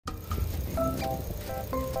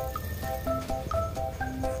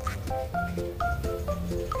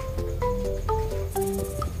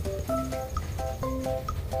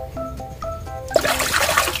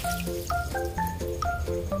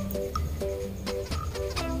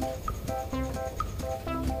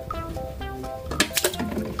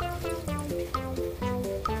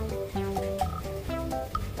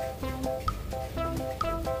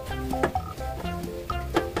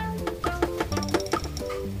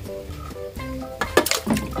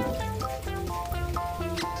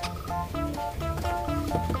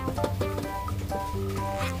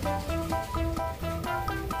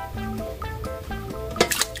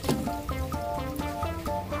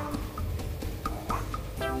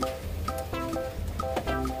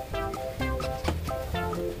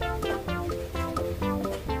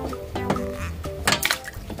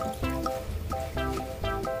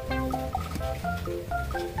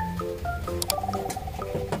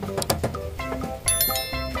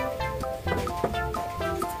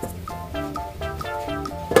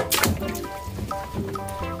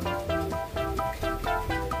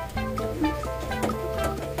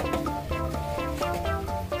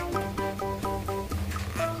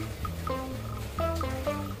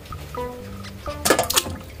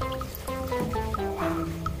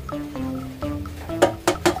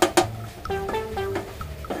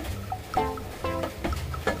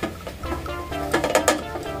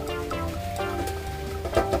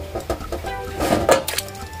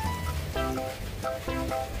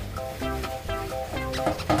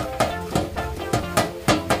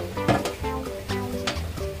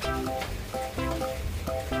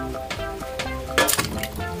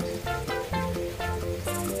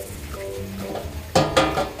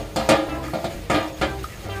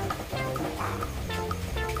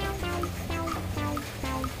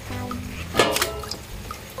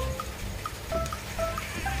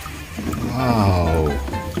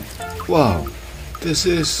Wow, this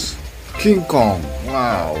is King Kong.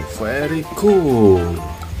 Wow, very cool.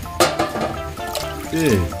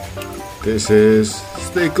 Yeah, this is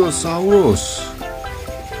Stegosaurus.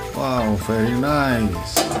 Wow, very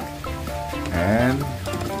nice. And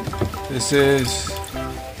this is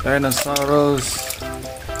Dinosaurus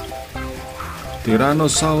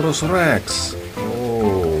Rex.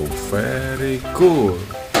 Oh, very cool.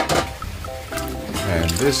 And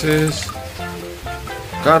this is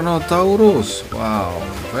CARNOTAURUS. Wow,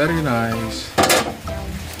 very nice.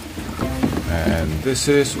 And this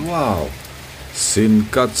is, wow,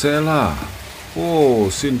 Godzilla.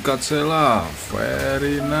 Oh, Godzilla,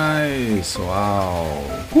 very nice. Wow.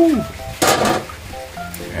 Woo.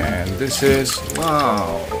 And this is,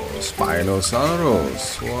 wow,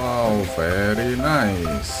 SPINOSAURUS. Wow, very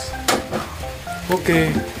nice.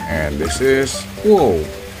 Okay, and this is, whoa,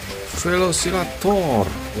 VELOCIRAPTOR.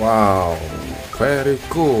 Wow, very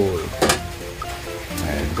cool.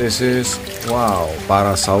 And this is, wow,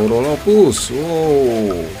 Parasaurolophus.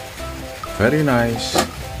 Whoa, very nice.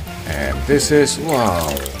 And this is, wow,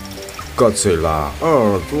 Godzilla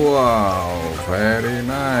Earth. Wow, very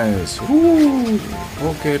nice. Woo.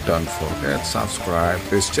 Okay, don't forget subscribe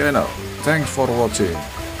this channel. Thanks for watching.